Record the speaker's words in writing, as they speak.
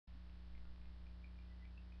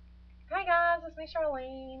guys, it's me,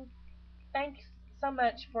 Charlene. Thanks so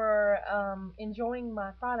much for enjoying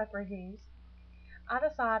my product reviews. I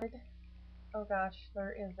decided, oh gosh,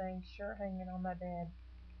 there is a shirt hanging on my bed.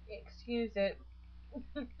 Excuse it.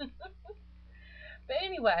 But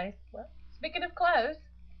anyway, well, speaking of clothes,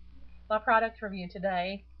 my product review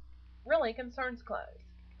today really concerns clothes.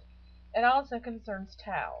 It also concerns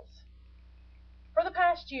towels. For the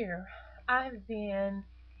past year, I have been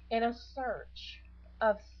in a search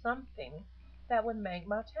of something that would make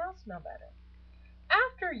my towels smell better.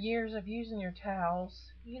 After years of using your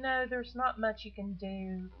towels, there's not much you can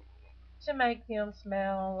do to make them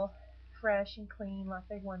smell fresh and clean like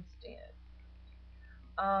they once did.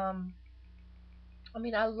 Um,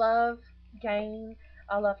 I love Gain,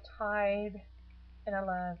 I love Tide, and I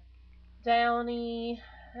love Downy,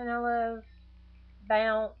 and I love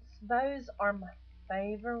Bounce. Those are my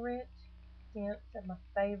favorite scents and my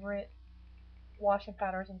favorite washing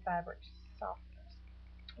powders and fabric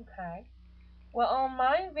softeners. Okay. Well, on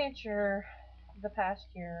my adventure the past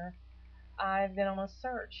year, I've been on a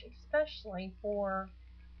search, especially for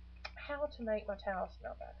how to make my towel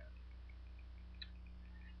smell better.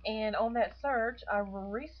 And on that search, I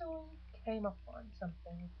recently came upon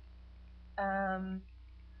something. Um,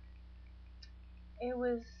 it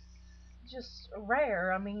was just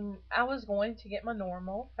rare. I was going to get my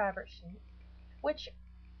normal fabric sheet, which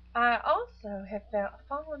I also have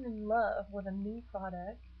fallen in love with a new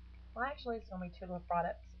product. Well, actually, it's going to be two little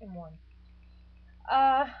products in one.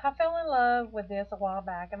 I fell in love with this a while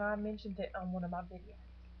back, and I mentioned it on one of my videos.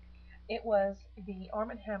 It was the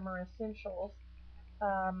Arm& Hammer Essentials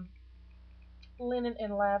um, linen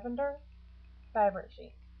and lavender fabric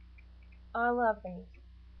sheets. I love these.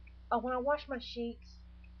 When I wash my sheets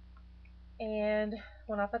and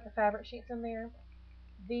when I put the fabric sheets in there,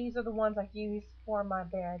 these are the ones I use for my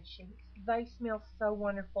bed sheets. They smell so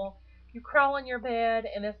wonderful. You crawl in your bed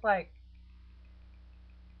and it's like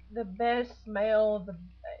the best smell.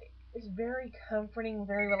 It's very comforting,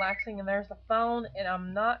 very relaxing. And there's the phone, and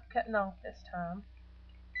I'm not cutting off this time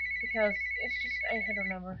because it's just an 800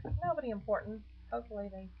 number. Nobody important. Hopefully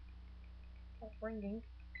they stop ringing.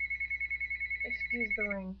 Excuse the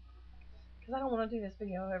ring, because I don't want to do this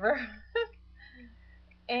video ever.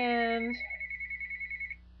 And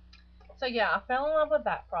so yeah, I fell in love with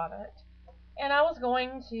that product, and I was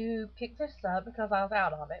going to pick this up because I was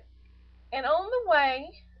out of it. And on the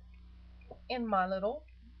way in my little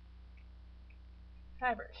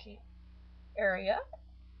fabric sheet area,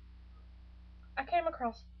 I came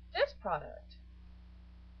across this product.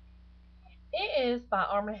 It is by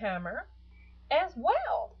Arm& Hammer as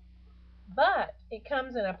well, but it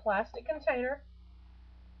comes in a plastic container.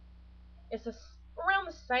 It's around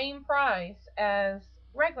the same price as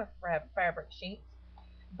regular fabric sheets,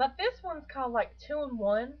 but this one's called like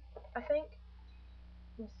 2-in-1, I think.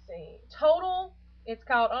 Let's see. Total, it's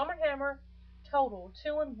called Arm& Hammer Total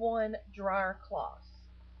 2-in-1 Dryer Cloths.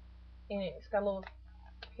 And it's got a little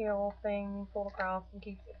pill thing pulled across and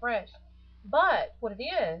keeps it fresh. But what it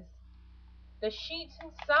is, the sheets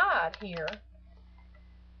inside here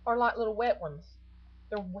are like little wet ones.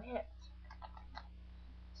 They're wet.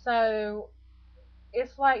 So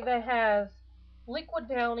it's like that has liquid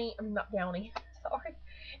downy, I'm not downy, sorry.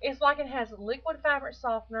 It's like it has liquid fabric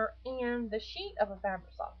softener and the sheet of a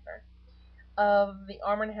fabric softener of the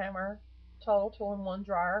Arm& Hammer Total 2-in-1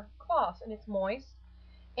 Dryer Cloths, and it's moist.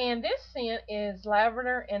 And this scent is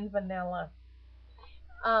lavender and vanilla.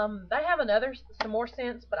 They have some more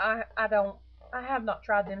scents, but I have not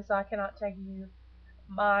tried them, so I cannot tell you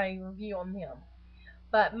my review on them.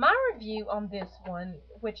 But my review on this one,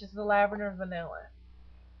 which is the lavender and vanilla,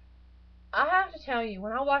 I have to tell you,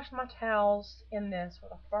 when I washed my towels in this for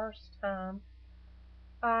the first time,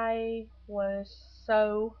 I was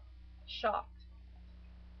so shocked.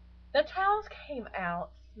 The towels came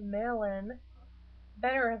out smelling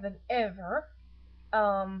better than ever.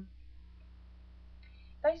 Um,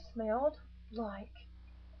 they smelled like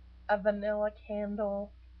a vanilla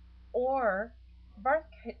candle or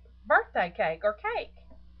birthday cake or cake.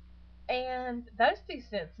 And those two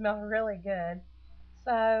scents smell really good.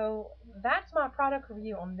 So that's my product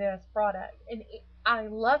review on this product. And I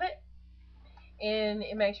love it. And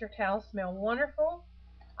it makes your towels smell wonderful.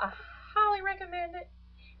 I highly recommend it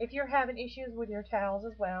if you're having issues with your towels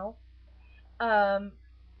as well. Um,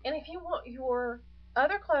 and if you want your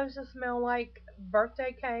other clothes to smell like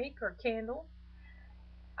birthday cake or candle,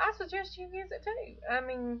 I suggest you use it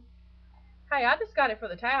too. Hey, I just got it for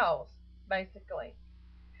the towels, basically.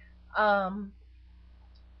 Um,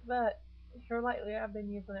 but here I've been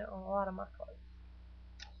using it on a lot of my clothes.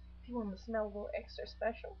 If you want them to smell a little extra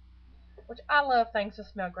special, which I love things to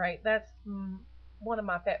smell great. That's one of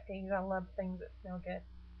my pet peeves. I love things that smell good.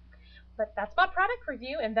 But that's my product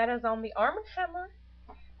review, and that is on the Arm & Hammer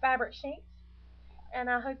fabric sheets. And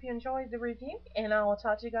I hope you enjoyed the review, and I will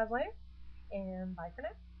talk to you guys later. And bye for now.